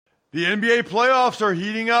The NBA playoffs are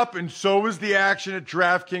heating up, and so is the action at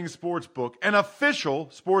DraftKings Sportsbook, an official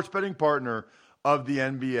sports betting partner of the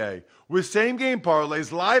NBA. With same-game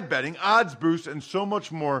parlays, live betting, odds boosts, and so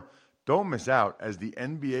much more, don't miss out as the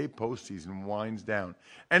NBA postseason winds down.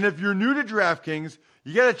 And if you're new to DraftKings,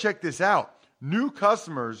 you got to check this out. New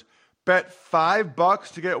customers bet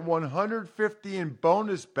 $5 to get $150 in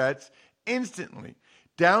bonus bets instantly.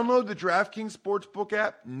 Download the DraftKings Sportsbook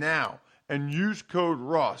app now and use code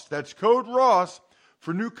ROSS. That's code ROSS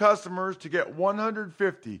for new customers to get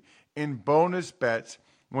 $150 in bonus bets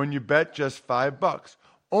when you bet just $5.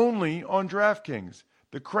 Only on DraftKings.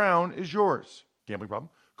 The crown is yours. Gambling problem?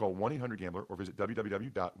 Call 1-800-GAMBLER or visit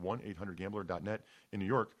www.1800gambler.net. In New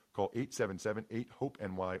York, call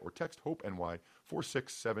 877-8-HOPE-NY or text HOPE-NY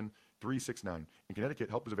 467-369. In Connecticut,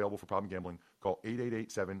 help is available for problem gambling. Call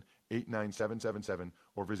 888-7-897-7777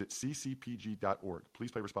 or visit ccpg.org. Please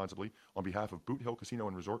play responsibly. On behalf of Boot Hill Casino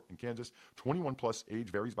and Resort in Kansas, 21 plus, age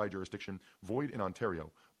varies by jurisdiction, void in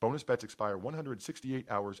Ontario. Bonus bets expire 168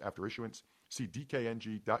 hours after issuance. See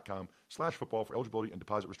dkng.com/football for eligibility and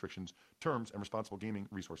deposit restrictions, terms, and responsible gaming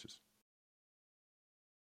resources.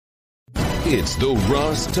 It's the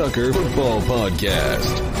Ross Tucker Football Podcast.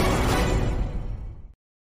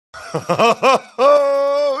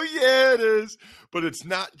 Oh, yeah, it is. But it's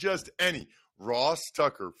not just any Ross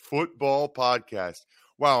Tucker Football Podcast.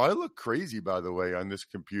 Wow, I look crazy, by the way, on this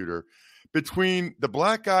computer. Between the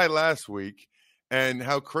black eye last week and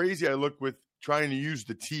how crazy I look with trying to use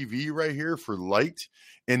the TV right here for light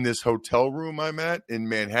in this hotel room I'm at in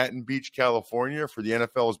Manhattan Beach, California for the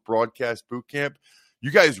NFL's broadcast boot camp.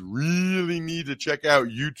 You guys really need to check out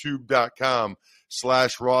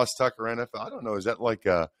youtube.com/Ross Tucker NFL. I don't know. Is that like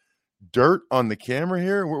a dirt on the camera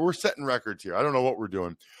here? We're setting records here. I don't know what we're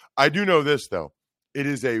doing. I do know this, though. It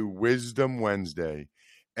is a Wisdom Wednesday,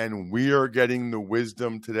 and we are getting the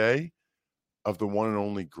wisdom today of the one and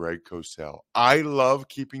only Greg Cosell. I love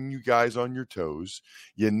keeping you guys on your toes.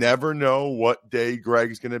 You never know what day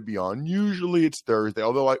Greg's going to be on. Usually it's Thursday,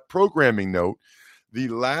 although like programming note, the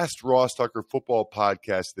last Ross Tucker Football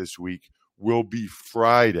Podcast this week will be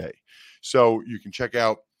Friday. So you can check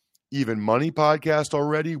out Even Money Podcast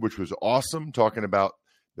already, which was awesome, talking about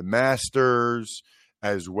the Masters,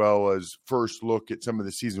 as well as first look at some of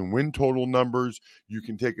the season win total numbers. You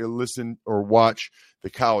can take a listen or watch the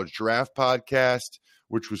College Draft Podcast,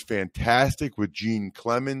 which was fantastic with Gene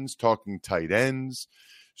Clemens talking tight ends.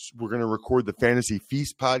 We're going to record the Fantasy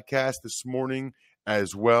Feast Podcast this morning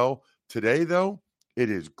as well. Today, though, it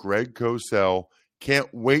is Greg Cosell.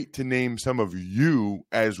 Can't wait to name some of you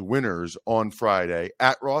as winners on Friday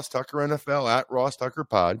at Ross Tucker NFL, at Ross Tucker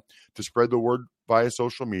Pod, to spread the word via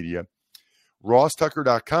social media.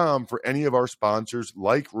 RossTucker.com for any of our sponsors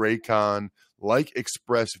like Raycon, like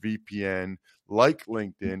ExpressVPN, like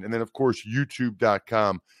LinkedIn, and then, of course,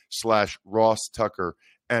 YouTube.com/Ross Tucker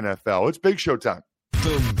NFL. It's Big Show time.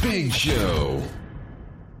 The Big Show.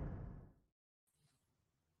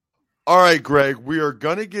 All right, Greg, we are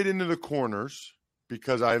going to get into the corners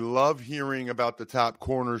because I love hearing about the top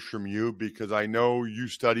corners from you because I know you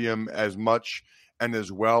study them as much and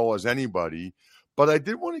as well as anybody. But I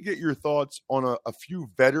did want to get your thoughts on a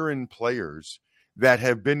few veteran players that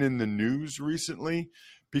have been in the news recently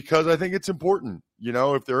because I think it's important. You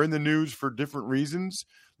know, if they're in the news for different reasons,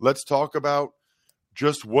 let's talk about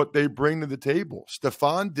just what they bring to the table.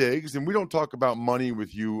 Stephon Diggs, and we don't talk about money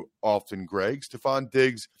with you often, Greg. Stephon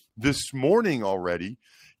Diggs this morning already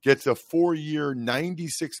gets a 4-year,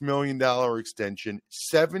 $96 million extension,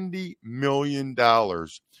 $70 million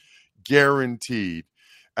guaranteed.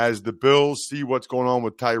 As the Bills see what's going on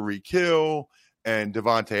with Tyreek Hill and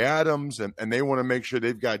Devontae Adams, and they want to make sure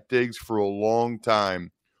they've got Diggs for a long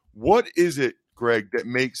time. What is it, Greg, that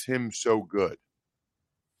makes him so good?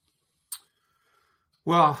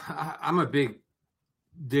 Well, I'm a big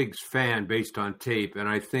Diggs fan based on tape, and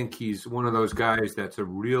I think he's one of those guys that's a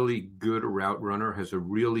really good route runner, has a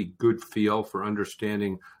really good feel for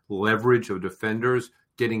understanding leverage of defenders,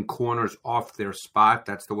 getting corners off their spot.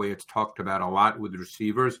 That's the way it's talked about a lot with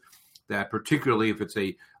receivers, that particularly if it's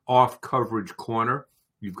a off-coverage corner,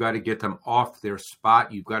 you've got to get them off their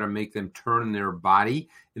spot. You've got to make them turn their body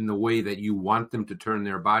in the way that you want them to turn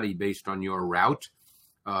their body based on your route.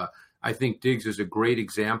 I think Diggs is a great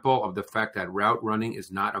example of the fact that route running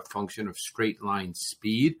is not a function of straight line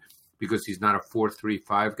speed because he's not a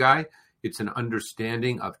 4.35 guy. It's an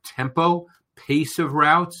understanding of tempo, pace of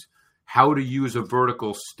routes, how to use a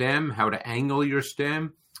vertical stem, how to angle your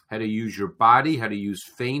stem, how to use your body, how to use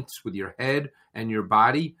feints with your head and your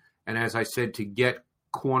body. And as I said, to get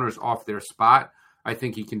corners off their spot, I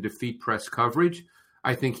think he can defeat press coverage.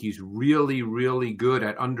 I think he's really, really good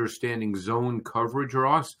at understanding zone coverage,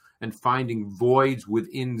 Ross, and finding voids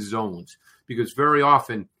within zones. Because very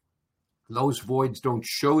often those voids don't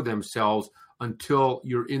show themselves until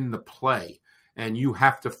you're in the play. And you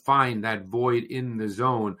have to find that void in the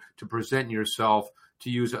zone to present yourself, to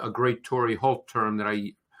use a great Torrey Holt term that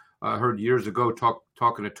I heard years ago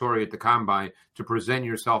talking to Torrey at the Combine, to present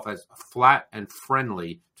yourself as flat and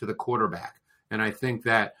friendly to the quarterback. And I think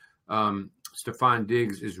that Stephon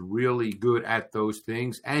Diggs is really good at those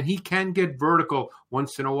things. And he can get vertical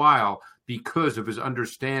once in a while because of his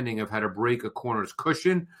understanding of how to break a corner's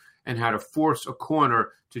cushion and how to force a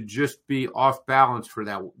corner to just be off balance for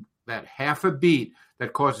that half a beat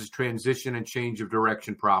that causes transition and change of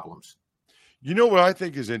direction problems. You know what I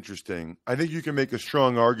think is interesting? I think you can make a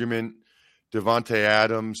strong argument Devontae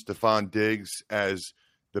Adams, Stephon Diggs as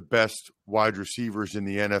the best wide receivers in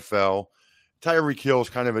the NFL. Tyreek Hill is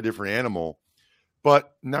kind of a different animal.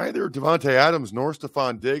 But neither Devontae Adams nor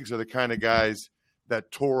Stephon Diggs are the kind of guys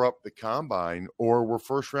that tore up the combine or were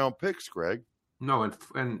first-round picks, Greg. No,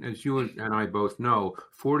 and as you and I both know,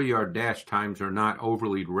 40-yard dash times are not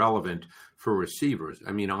overly relevant for receivers.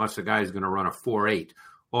 I mean, unless a guy is going to run a 4.8.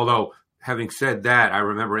 Although, having said that, I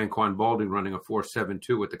remember Anquan Baldwin running a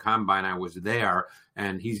 4.72 at the Combine. I was there,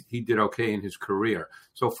 and he did okay in his career.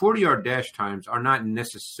 So 40-yard dash times are not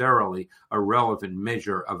necessarily a relevant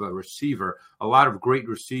measure of a receiver. A lot of great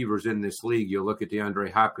receivers in this league, you look at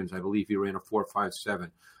DeAndre Hopkins, I believe he ran a 4.57.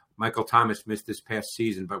 Michael Thomas missed this past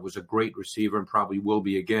season, but was a great receiver and probably will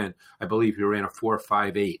be again. I believe he ran a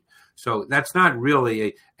 4.58. So that's not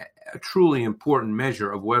really a truly important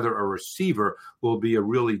measure of whether a receiver will be a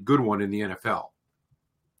really good one in the NFL.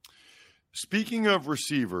 Speaking of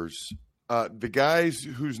receivers, the guys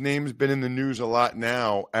whose name's been in the news a lot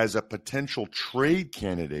now as a potential trade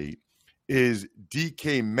candidate is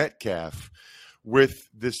DK Metcalf with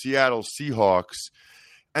the Seattle Seahawks.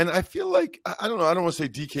 And I feel like, I don't want to say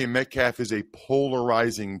DK Metcalf is a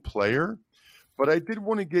polarizing player, but I did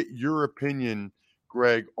want to get your opinion,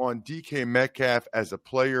 Greg, on DK Metcalf as a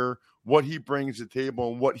player, what he brings to the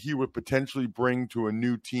table and what he would potentially bring to a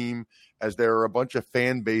new team, as there are a bunch of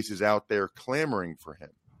fan bases out there clamoring for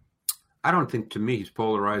him. I don't think, to me, he's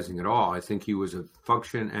polarizing at all. I think he was a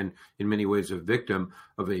function and in many ways a victim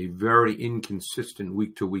of a very inconsistent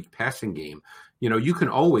week-to-week passing game. You know, you can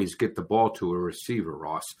always get the ball to a receiver,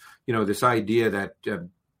 Ross. You know, this idea that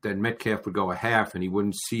Metcalf would go a half and he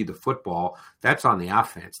wouldn't see the football, that's on the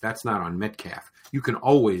offense. That's not on Metcalf. You can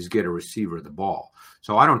always get a receiver the ball.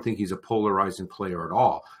 So I don't think he's a polarizing player at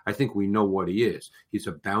all. I think we know what he is. He's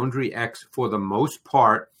a boundary X for the most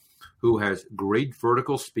part who has great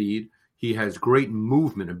vertical speed. He has great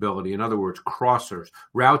movement ability. In other words, crossers,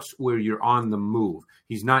 routes where you're on the move.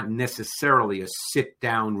 He's not necessarily a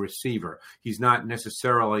sit-down receiver. He's not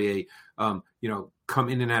necessarily a, come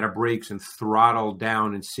in and out of breaks and throttle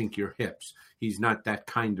down and sink your hips. He's not that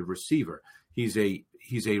kind of receiver. He's a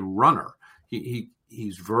runner.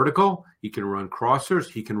 He's vertical. He can run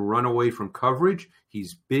crossers. He can run away from coverage.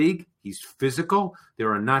 He's big. He's physical.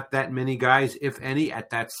 There are not that many guys, if any, at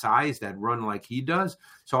that size that run like he does.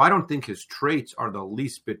 So I don't think his traits are the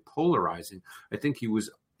least bit polarizing. I think he was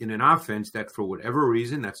in an offense that, for whatever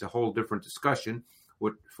reason, that's a whole different discussion,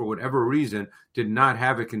 for whatever reason, did not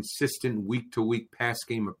have a consistent week-to-week pass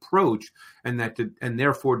game approach, and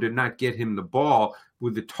therefore did not get him the ball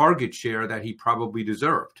with the target share that he probably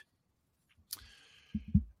deserved.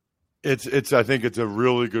 I think it's a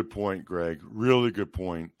really good point, Greg. Really good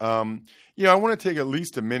point. I want to take at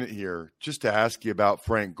least a minute here just to ask you about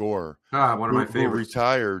Frank Gore. One of my favorites. Who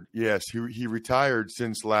retired. Yes, he retired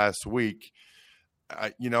since last week.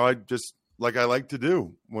 I just, like I like to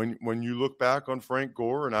do, when you look back on Frank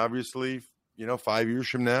Gore, and obviously, 5 years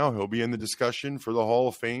from now, he'll be in the discussion for the Hall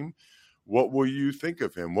of Fame. What will you think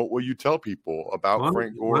of him? What will you tell people about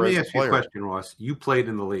Frank Gore as a player? Let me ask you a question, Ross. You played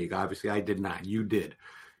in the league. Obviously, I did not. You did.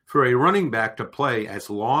 For a running back to play as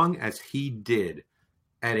long as he did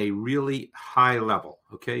at a really high level,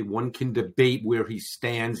 okay, one can debate where he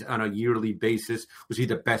stands on a yearly basis. Was he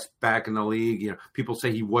the best back in the league? People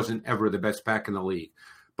say he wasn't ever the best back in the league.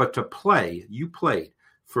 But to play, you played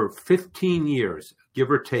for 15 years,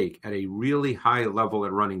 give or take, at a really high level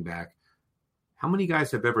at running back. How many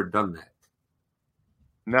guys have ever done that?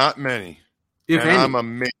 Not many. If any. I'm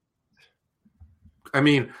amazed. I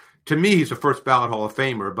mean, to me, he's a first ballot Hall of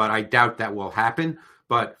Famer, but I doubt that will happen.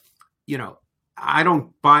 But, I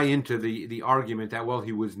don't buy into the argument that,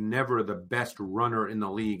 he was never the best runner in the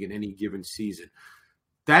league in any given season.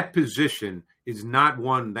 That position is not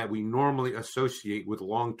one that we normally associate with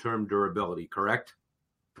long-term durability, correct?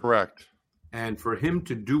 Correct. And for him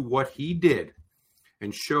to do what he did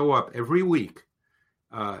and show up every week.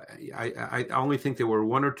 I only think there were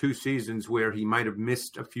 1 or 2 seasons where he might have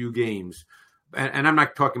missed a few games. And I'm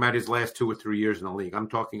not talking about his last 2 or 3 years in the league. I'm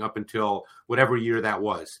talking up until whatever year that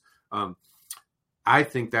was. I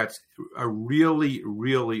think that's a really,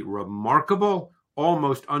 really remarkable,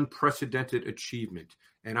 almost unprecedented achievement.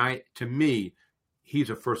 And to me, he's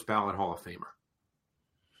a first ballot Hall of Famer.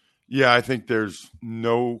 Yeah, I think there's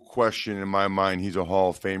no question in my mind he's a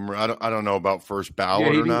Hall of Famer. I don't know about first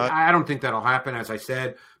ballot or not. I don't think that'll happen, as I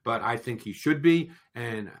said, but I think he should be,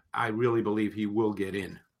 and I really believe he will get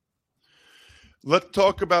in. Let's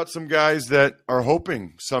talk about some guys that are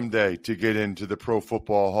hoping someday to get into the Pro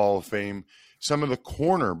Football Hall of Fame. Some of the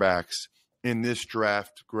cornerbacks in this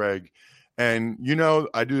draft, Greg. And,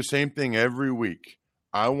 I do the same thing every week.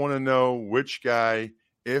 I want to know which guy,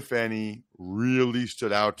 if any, really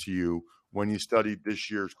stood out to you when you studied this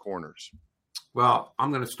year's corners. Well,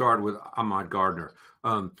 I'm going to start with Ahmad Gardner.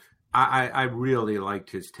 I really liked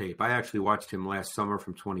his tape. I actually watched him last summer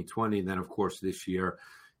from 2020, and then, of course, this year.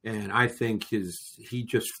 And I think he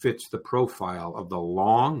just fits the profile of the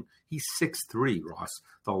long, he's 6'3", Ross,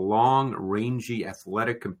 the long, rangy,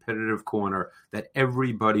 athletic, competitive corner that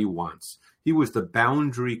everybody wants. He was the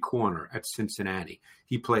boundary corner at Cincinnati.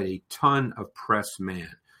 He played a ton of press man.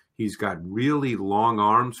 He's got really long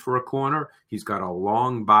arms for a corner. He's got a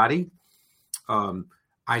long body.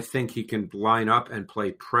 I think he can line up and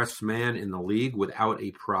play press man in the league without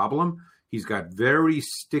a problem. He's got very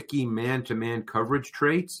sticky man-to-man coverage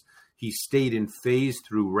traits. He stayed in phase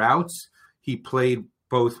through routes. He played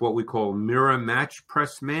both what we call mirror match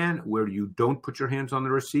press man, where you don't put your hands on the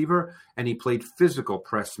receiver, and he played physical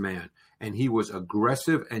press man. And he was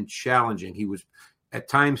aggressive and challenging. At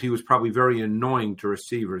times, he was probably very annoying to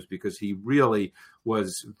receivers because he really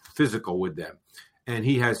was physical with them. And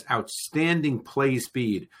he has outstanding play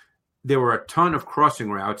speed. There were a ton of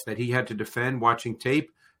crossing routes that he had to defend watching tape.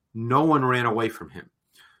 No one ran away from him.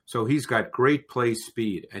 So he's got great play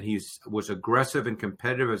speed, and was aggressive and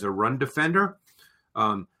competitive as a run defender.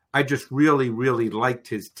 I just really, really liked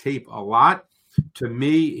his tape a lot. To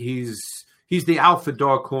me, he's the alpha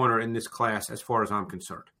dog corner in this class as far as I'm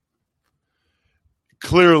concerned.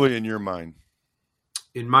 Clearly in your mind.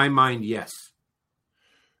 In my mind, yes.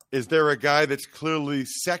 Is there a guy that's clearly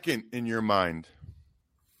second in your mind?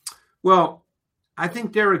 Well, I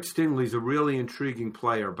think Derek Stingley's a really intriguing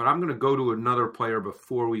player, but I'm going to go to another player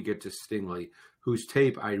before we get to Stingley, whose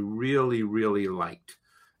tape I really, really liked.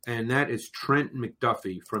 And that is Trent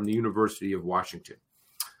McDuffie from the University of Washington.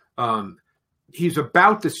 He's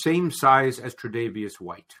about the same size as Tre'Davious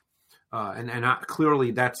White.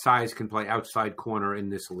 Clearly that size can play outside corner in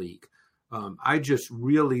this league. I just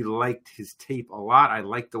really liked his tape a lot. I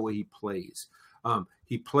like the way he plays.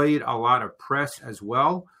 He played a lot of press as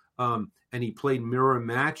well. And he played mirror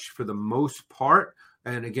match for the most part.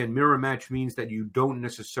 And again, mirror match means that you don't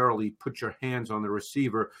necessarily put your hands on the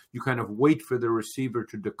receiver. You kind of wait for the receiver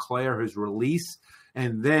to declare his release.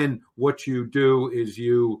 And then what you do is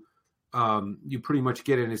you pretty much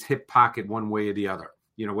get in his hip pocket one way or the other,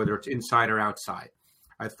 whether it's inside or outside.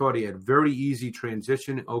 I thought he had very easy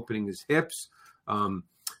transition, opening his hips.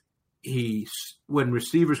 When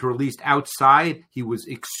receivers were released outside, he was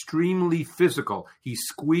extremely physical. He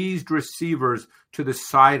squeezed receivers to the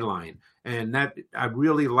sideline, and that I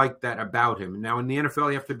really liked that about him. Now, in the NFL,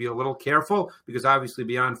 you have to be a little careful because obviously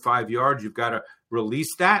beyond 5 yards, you've got to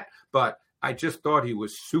release that. But I just thought he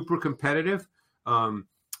was super competitive.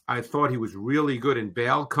 I thought he was really good in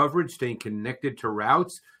bail coverage, staying connected to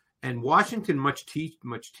routes. And Washington must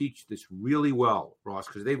teach this really well, Ross,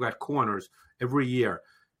 because they've got corners every year.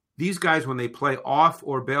 These guys, when they play off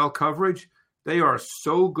or bail coverage, they are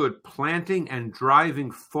so good planting and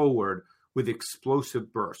driving forward with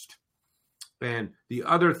explosive burst. And the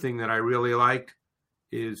other thing that I really liked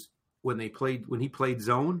is when he played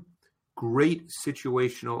zone, great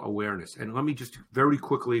situational awareness. And let me just very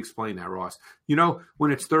quickly explain that, Ross.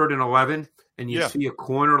 When it's 3rd and 11 and you see a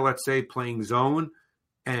corner, let's say, playing zone,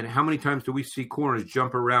 and how many times do we see corners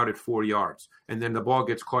jump a route at 4 yards and then the ball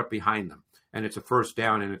gets caught behind them and it's a first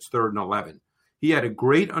down and it's 3rd and 11? He had a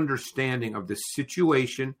great understanding of the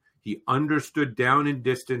situation. He understood down and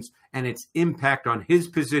distance and its impact on his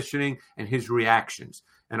positioning and his reactions.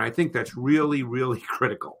 And I think that's really, really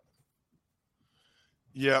critical.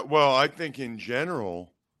 Yeah, well, I think in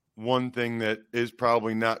general, one thing that is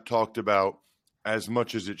probably not talked about as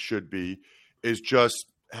much as it should be is just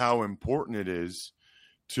how important it is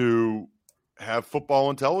to have football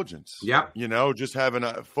intelligence. Yep. Just having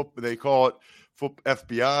they call it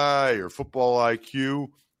FBI or football IQ.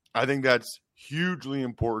 I think that's hugely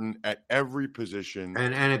important at every position.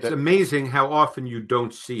 And it's amazing how often you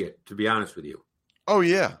don't see it, to be honest with you. Oh,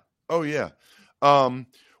 yeah. Oh, yeah. Well,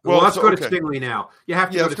 let's go to Stingley now. You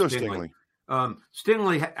have to go to Stingley.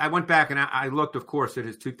 Stingley, I went back and I looked, of course, at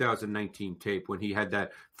his 2019 tape when he had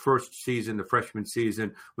that first season, the freshman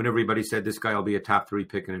season, when everybody said this guy will be a top 3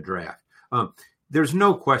 pick in a draft. There's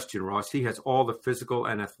no question, Ross. He has all the physical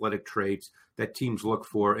and athletic traits that teams look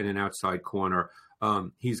for in an outside corner.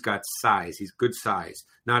 He's got size. He's good size.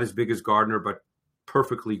 Not as big as Gardner, but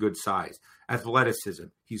perfectly good size. Athleticism.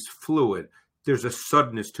 He's fluid. There's a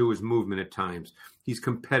suddenness to his movement at times. He's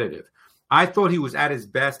competitive. I thought he was at his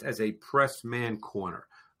best as a press man corner.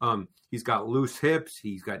 He's got loose hips.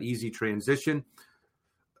 He's got easy transition.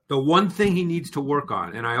 The one thing he needs to work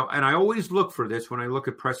on, and I always look for this when I look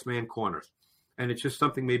at press man corners, and it's just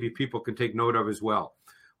something maybe people can take note of as well.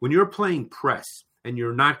 When you're playing press and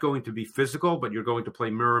you're not going to be physical, but you're going to play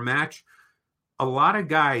mirror match, a lot of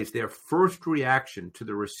guys, their first reaction to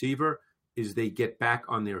the receiver is they get back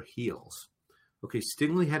on their heels. Okay,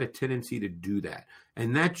 Stingley had a tendency to do that,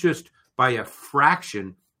 and that just by a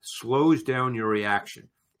fraction slows down your reaction.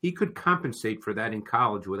 He could compensate for that in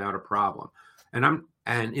college without a problem.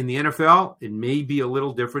 And in the NFL, it may be a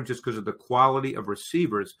little different just because of the quality of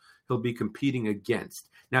receivers he'll be competing against.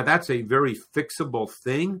 Now, that's a very fixable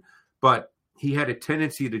thing, but he had a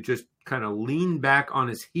tendency to just kind of lean back on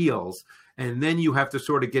his heels, and then you have to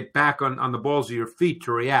sort of get back on the balls of your feet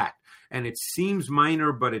to react. And it seems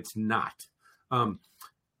minor, but it's not.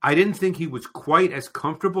 I didn't think he was quite as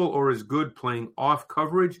comfortable or as good playing off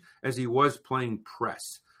coverage as he was playing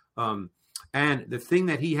press. And the thing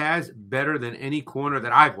that he has better than any corner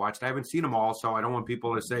that I've watched, I haven't seen them all, so I don't want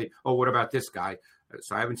people to say, oh, what about this guy?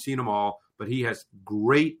 So I haven't seen them all, but he has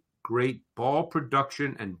great ball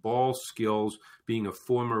production and ball skills being a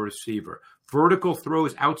former receiver. Vertical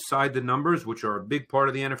throws outside the numbers, which are a big part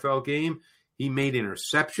of the NFL game. He made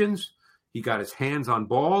interceptions. He got his hands on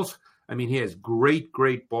balls. I mean, he has great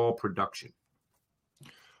ball production.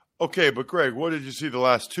 Okay, but Greg, what did you see the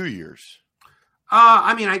last 2 years?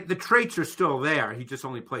 The traits are still there. He just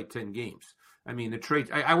only played 10 games. I mean, the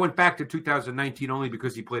traits. I went back to 2019 only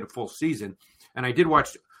because he played a full season, and I did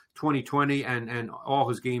watch 2020 and all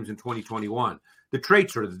his games in 2021. The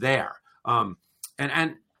traits are there. And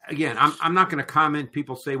again, I'm not going to comment.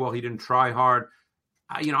 People say, well, he didn't try hard.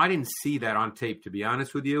 I didn't see that on tape, to be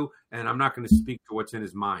honest with you, and I'm not going to speak to what's in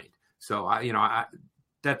his mind. So,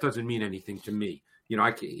 that doesn't mean anything to me.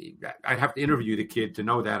 I'd have to interview the kid to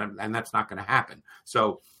know that, and that's not going to happen.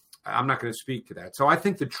 So I'm not going to speak to that. So I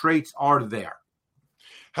think the traits are there.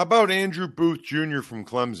 How about Andrew Booth Jr. from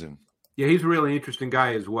Clemson? Yeah, he's a really interesting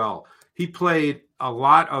guy as well. He played a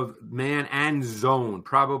lot of man and zone,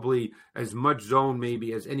 probably as much zone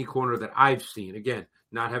maybe as any corner that I've seen. Again,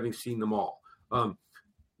 not having seen them all.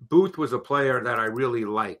 Booth was a player that I really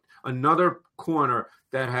liked. Another corner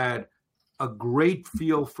that had a great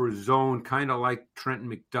feel for zone, kind of like Trenton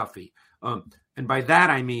McDuffie. And by that,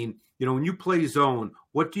 I mean, when you play zone,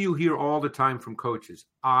 what do you hear all the time from coaches?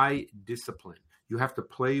 Eye discipline. You have to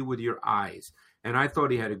play with your eyes. And I thought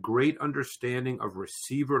he had a great understanding of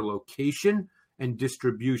receiver location and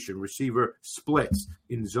distribution, receiver splits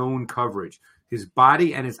in zone coverage. His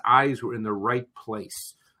body and his eyes were in the right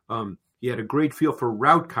place. He had a great feel for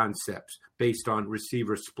route concepts based on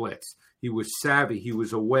receiver splits. He was savvy. He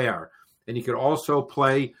was aware. And he could also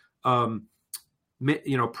play,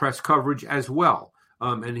 press coverage as well.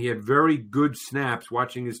 And he had very good snaps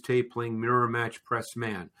watching his tape playing mirror match press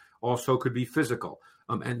man. Also could be physical.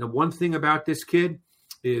 And the one thing about this kid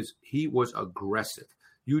is he was aggressive.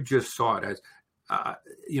 You just saw it as,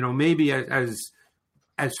 maybe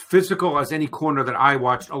as physical as any corner that I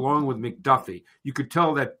watched, along with McDuffie. You could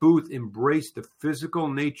tell that Booth embraced the physical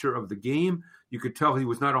nature of the game. You could tell he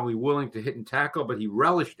was not only willing to hit and tackle, but he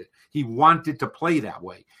relished it. He wanted to play that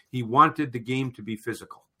way. He wanted the game to be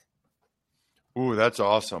physical. Ooh, that's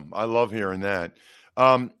awesome. I love hearing that.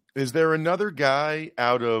 Is there another guy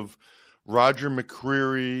out of Roger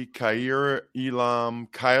McCreary, Kaiir Elam,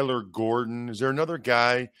 Kyler Gordon? Is there another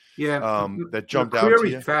guy that jumped out to you?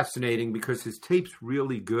 McCreary's fascinating because his tape's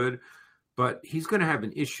really good, but he's going to have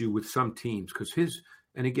an issue with some teams because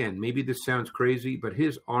and again, maybe this sounds crazy, but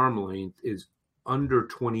his arm length is under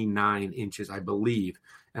 29 inches, I believe.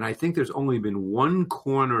 And I think there's only been one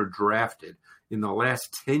corner drafted in the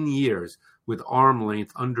last 10 years with arm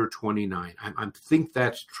length under 29. I think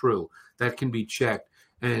that's true. That can be checked.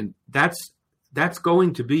 And that's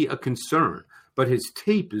going to be a concern. But his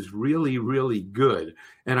tape is really, really good.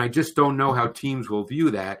 And I just don't know how teams will view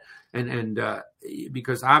that. And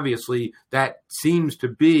because obviously that seems to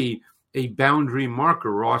be a boundary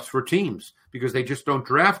marker, Ross, for teams. because they just don't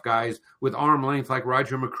draft guys with arm length like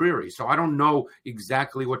Roger McCreary. So I don't know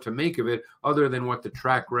exactly what to make of it other than what the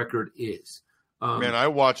track record is. Man, I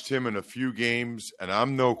watched him in a few games, and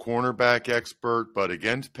I'm no cornerback expert, but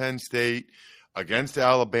against Penn State, against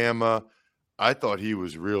Alabama, I thought he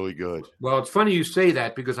was really good. Well, it's funny you say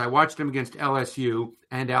that because I watched him against LSU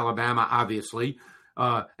and Alabama, obviously,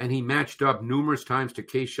 and he matched up numerous times to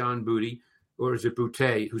Kayshon Boutte, or is it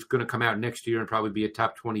Boutte, who's going to come out next year and probably be a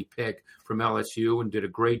top 20 pick from LSU and did a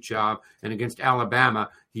great job. And against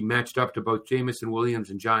Alabama, he matched up to both Jamison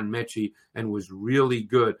Williams and John Mechie and was really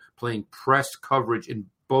good playing press coverage in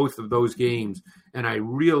both of those games. And I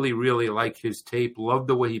really, really like his tape. Love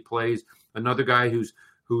the way he plays. Another guy whose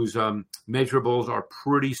measurables are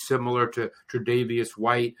pretty similar to Tre'Davious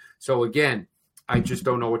White. So, again, I just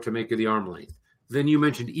don't know what to make of the arm length. Then you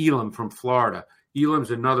mentioned Elam from Florida.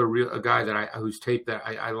 Elam's another a guy whose tape that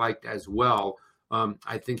I liked as well.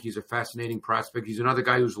 I think he's a fascinating prospect. He's another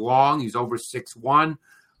guy who's long. He's over 6'1",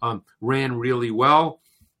 ran really well.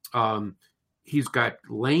 He's got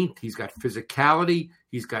length. He's got physicality.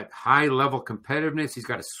 He's got high-level competitiveness. He's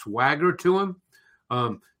got a swagger to him.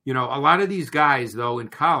 A lot of these guys, though, in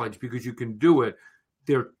college, because you can do it,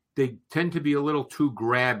 they tend to be a little too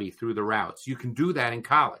grabby through the routes. You can do that in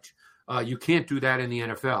college. You can't do that in the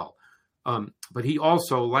NFL. But he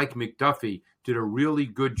also, like McDuffie, did a really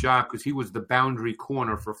good job because he was the boundary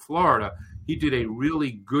corner for Florida. He did a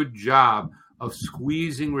really good job of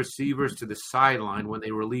squeezing receivers to the sideline when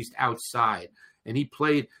they released outside. And he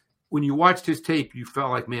played – when you watched his tape, you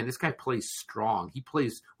felt like, man, this guy plays strong. He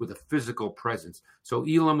plays with a physical presence. So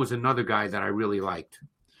Elam was another guy that I really liked.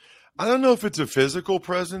 I don't know if it's a physical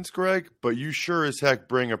presence, Greg, but you sure as heck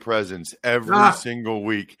bring a presence every single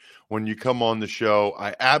week when you come on the show.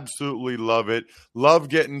 I absolutely love it. Love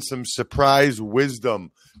getting some surprise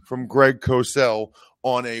wisdom from Greg Cosell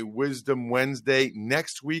on a Wisdom Wednesday.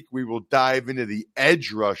 Next week, we will dive into the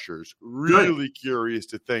edge rushers. Really curious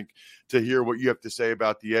to hear what you have to say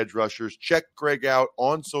about the edge rushers. Check Greg out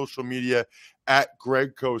on social media at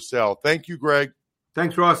Greg Cosell. Thank you, Greg.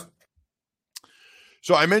 Thanks, Ross.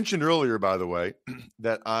 So I mentioned earlier, by the way,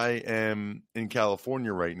 that I am in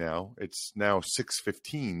California right now. It's now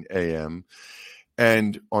 6:15 a.m.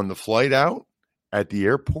 And on the flight out, at the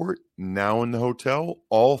airport, now in the hotel,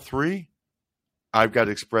 all three, I've got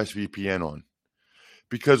ExpressVPN on.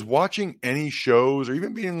 Because watching any shows or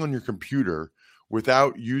even being on your computer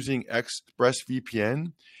without using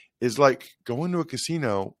ExpressVPN is like going to a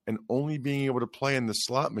casino and only being able to play in the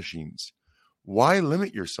slot machines. Why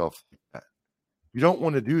limit yourself like that? You don't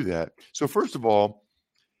want to do that. So first of all,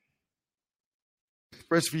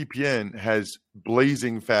 ExpressVPN has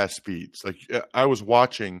blazing fast speeds. Like I was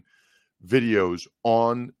watching videos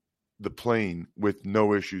on the plane with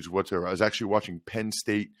no issues whatsoever. I was actually watching Penn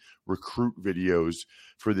State recruit videos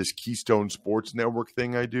for this Keystone Sports Network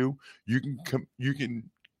thing I do. You can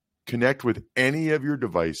connect with any of your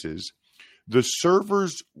devices. The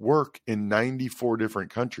servers work in 94 different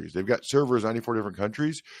countries. They've got servers in 94 different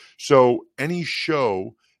countries. So any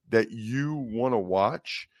show that you want to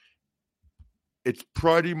watch, it's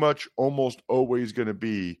pretty much almost always going to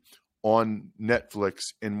be on Netflix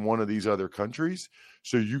in one of these other countries.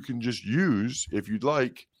 So you can just use, if you'd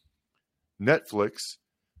like, Netflix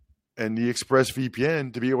and the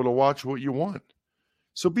ExpressVPN to be able to watch what you want.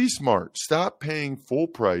 So be smart. Stop paying full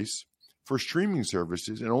price for streaming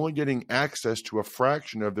services and only getting access to a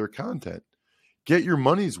fraction of their content. Get your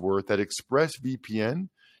money's worth at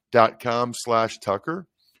expressvpn.com/Tucker.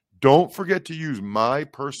 Don't forget to use my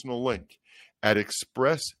personal link at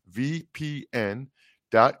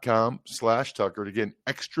expressvpn.com/Tucker to get an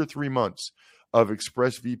extra 3 months of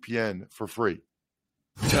ExpressVPN for free.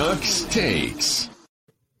 Tuck's Takes.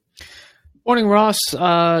 Morning, Ross.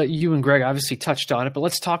 You and Greg obviously touched on it, but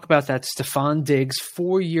let's talk about that Stephon Diggs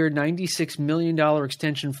 4-year, $96 million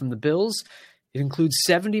extension from the Bills. It includes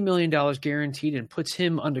 $70 million guaranteed and puts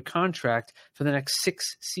him under contract for the next 6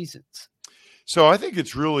 seasons. So I think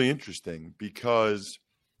it's really interesting because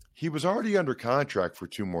he was already under contract for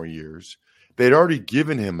 2 more years. They'd already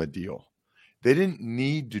given him a deal. They didn't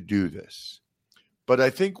need to do this. But I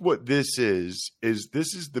think what this is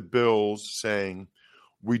the Bills saying,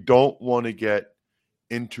 we don't want to get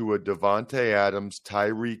into a Devontae Adams,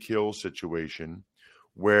 Tyreek Hill situation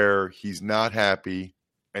where he's not happy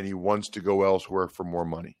and he wants to go elsewhere for more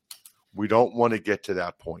money. We don't want to get to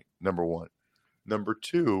that point, number one. Number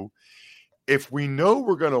two, if we know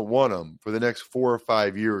we're going to want him for the next 4 or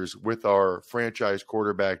 5 years with our franchise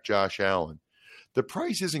quarterback, Josh Allen, the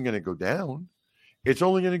price isn't going to go down. It's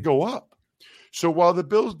only going to go up. So while the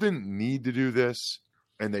Bills didn't need to do this,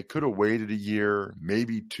 and they could have waited a year,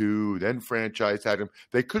 maybe two, then franchise tag him.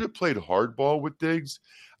 They could have played hardball with Diggs.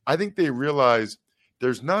 I think they realize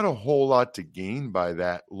there's not a whole lot to gain by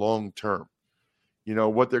that long term.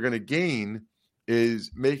 What they're going to gain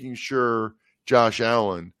is making sure Josh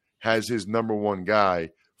Allen has his number one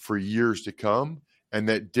guy for years to come, and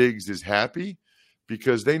that Diggs is happy,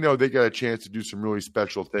 because they know they got a chance to do some really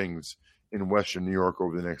special things in Western New York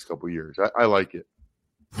over the next couple of years. I like it.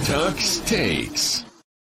 Tux takes.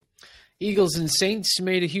 Eagles and Saints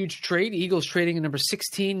made a huge trade. Eagles trading at number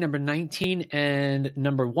 16, number 19, and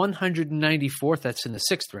number 194th. That's in the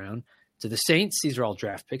 6th round. To the Saints, these are all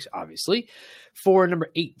draft picks, obviously, for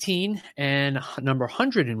number 18 and number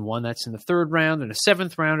 101. That's in the 3rd round, and a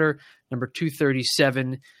 7th rounder, number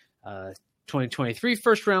 237, 2023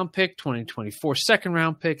 first round pick, 2024 second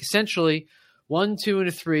round pick. Essentially, 1, 2, and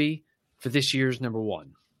a 3 for this year's number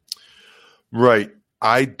 1. Right.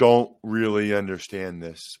 I don't really understand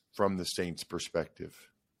this from the Saints' perspective.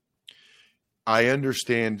 I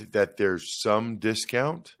understand that there's some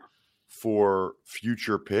discount for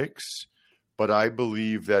future picks, but I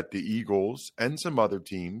believe that the Eagles and some other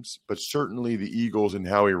teams, but certainly the Eagles and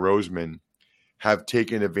Howie Roseman, have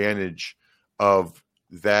taken advantage of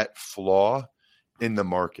that flaw in the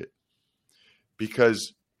market,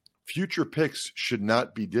 because future picks should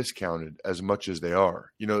not be discounted as much as they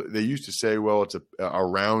are. They used to say, well, it's a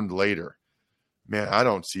round later. Man, I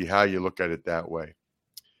don't see how you look at it that way.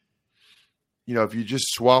 If you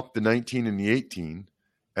just swap the 19 and the 18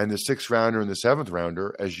 and the 6th rounder and the 7th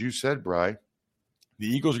rounder, as you said, Bri, the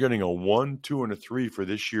Eagles are getting a 1, 2, and a 3 for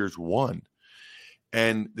this year's 1.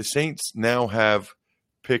 And the Saints now have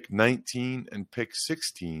pick 19 and pick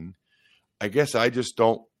 16. I guess I just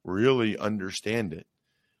don't really understand it.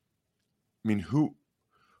 I mean,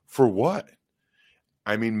 for what?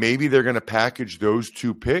 I mean, maybe they're going to package those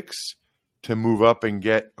 2 picks to move up and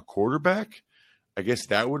get a quarterback. I guess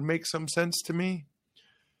that would make some sense to me.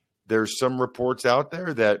 There's some reports out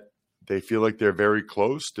there that they feel like they're very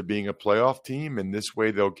close to being a playoff team, and this way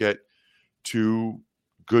they'll get 2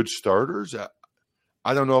 good starters.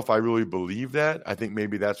 I don't know if I really believe that. I think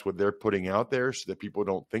maybe that's what they're putting out there so that people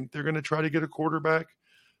don't think they're going to try to get a quarterback.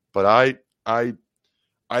 But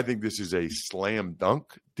I think this is a slam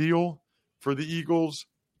dunk deal for the Eagles.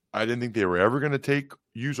 I didn't think they were ever going to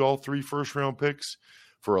use all 3 first-round picks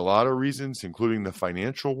for a lot of reasons, including the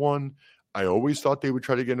financial one. I always thought they would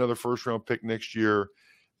try to get another first-round pick next year.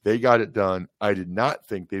 They got it done. I did not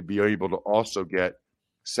think they'd be able to also get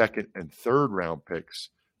 2nd and 3rd round picks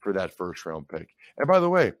for that first-round pick. And by the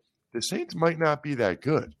way, the Saints might not be that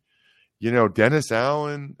good. Dennis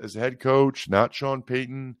Allen as head coach, not Sean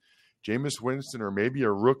Payton, Jameis Winston, or maybe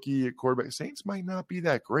a rookie at quarterback. Saints might not be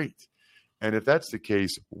that great. And if that's the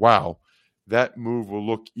case, wow, that move will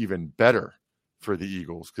look even better for the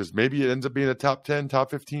Eagles, because maybe it ends up being a top 10, top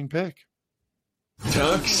 15 pick.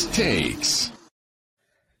 Tux takes.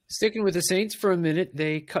 Sticking with the Saints for a minute,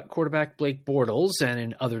 they cut quarterback Blake Bortles, and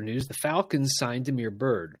in other news, the Falcons signed Damiere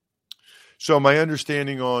Byrd. So my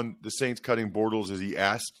understanding on the Saints cutting Bortles is he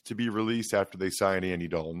asked to be released after they signed Andy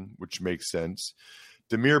Dalton, which makes sense.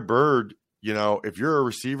 Damiere Byrd, if you're a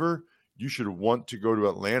receiver, you should want to go to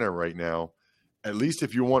Atlanta right now, at least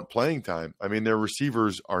if you want playing time. I mean, their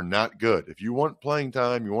receivers are not good. If you want playing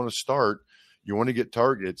time, you want to start, you want to get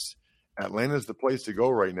targets, Atlanta's the place to go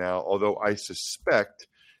right now, although I suspect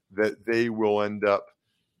that they will end up,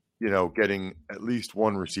 getting at least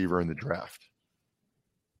one receiver in the draft.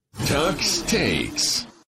 Tux takes.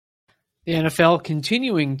 The NFL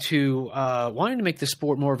continuing to wanting to make the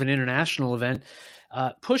sport more of an international event,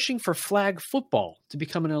 pushing for flag football to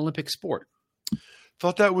become an Olympic sport.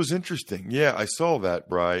 Thought that was interesting. Yeah, I saw that,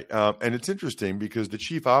 Bri. And it's interesting because the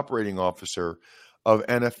chief operating officer of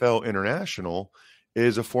NFL International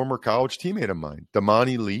is a former college teammate of mine,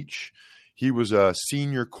 Damani Leach. He was a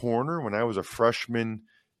senior corner when I was a freshman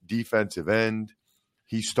defensive end.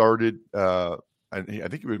 He started, I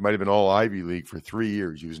think it might have been all Ivy League for 3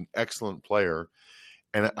 years. He was an excellent player.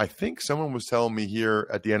 And I think someone was telling me here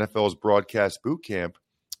at the NFL's broadcast boot camp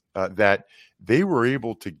that they were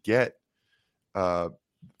able to get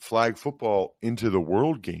flag football into the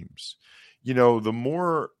World Games. The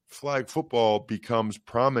more flag football becomes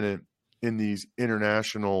prominent in these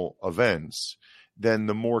international events, then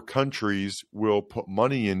the more countries will put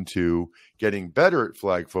money into getting better at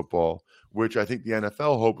flag football, which I think the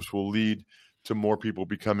NFL hopes will lead to more people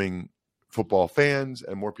becoming football fans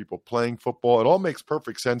and more people playing football. It all makes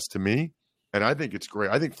perfect sense to me, and I think it's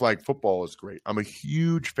great. I think flag football is great. I'm a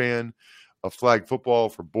huge fan of flag football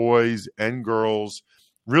for boys and girls,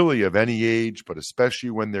 really of any age, but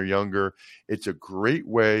especially when they're younger. It's a great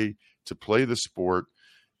way to play the sport.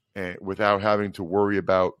 and without having to worry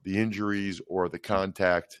about the injuries or the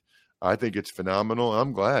contact. I think it's phenomenal.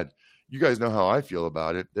 I'm glad. You guys know how I feel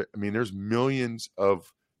about it. I mean, there's millions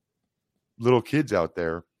of little kids out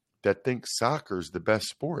there that think soccer is the best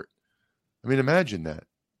sport. I mean, imagine that.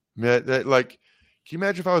 I mean, can you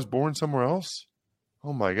imagine if I was born somewhere else?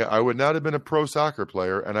 Oh my God, I would not have been a pro soccer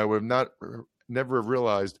player, and I would have never have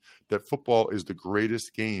realized that football is the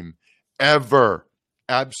greatest game ever.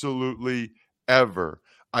 Absolutely ever.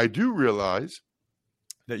 I do realize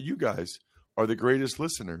that you guys are the greatest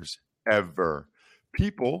listeners ever.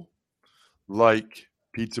 People like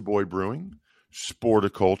Pizza Boy Brewing,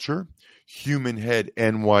 Sporticulture,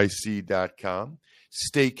 HumanHeadNYC.com,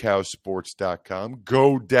 SteakhouseSports.com,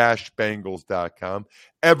 Go-Bengals.com,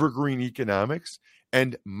 Evergreen Economics,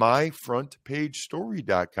 and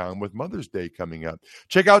MyFrontPageStory.com with Mother's Day coming up.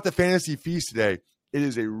 Check out the Fantasy Feast today. It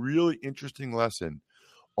is a really interesting lesson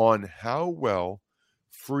on how well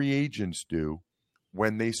free agents do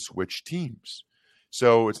when they switch teams.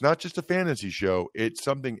 So it's not just a fantasy show. It's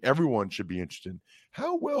something everyone should be interested in.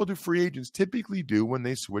 How well do free agents typically do when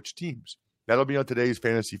they switch teams? That'll be on today's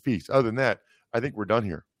Fantasy Feast. Other than that, I think we're done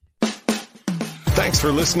here. Thanks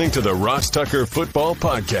for listening to the Ross Tucker Football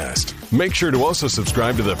Podcast. Make sure to also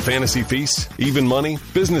subscribe to the Fantasy Feast, Even Money,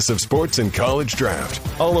 Business of Sports, and College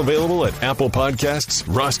Draft. All available at Apple Podcasts,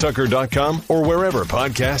 RossTucker.com, or wherever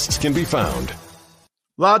podcasts can be found.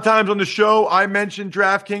 A lot of times on the show, I mentioned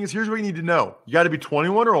DraftKings. Here's what you need to know. You got to be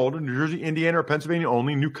 21 or older, New Jersey, Indiana, or Pennsylvania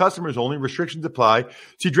only. New customers only. Restrictions apply.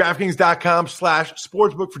 See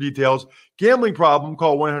DraftKings.com/sportsbook for details. Gambling problem,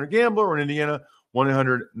 call 1-800-GAMBLER, or in Indiana,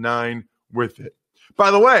 1-800-9-WITH-IT.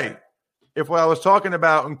 By the way, if what I was talking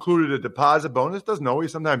about included a deposit bonus, doesn't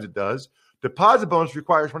always, sometimes it does. Deposit bonus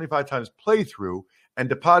requires 25 times playthrough, and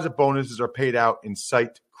deposit bonuses are paid out in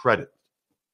site credit.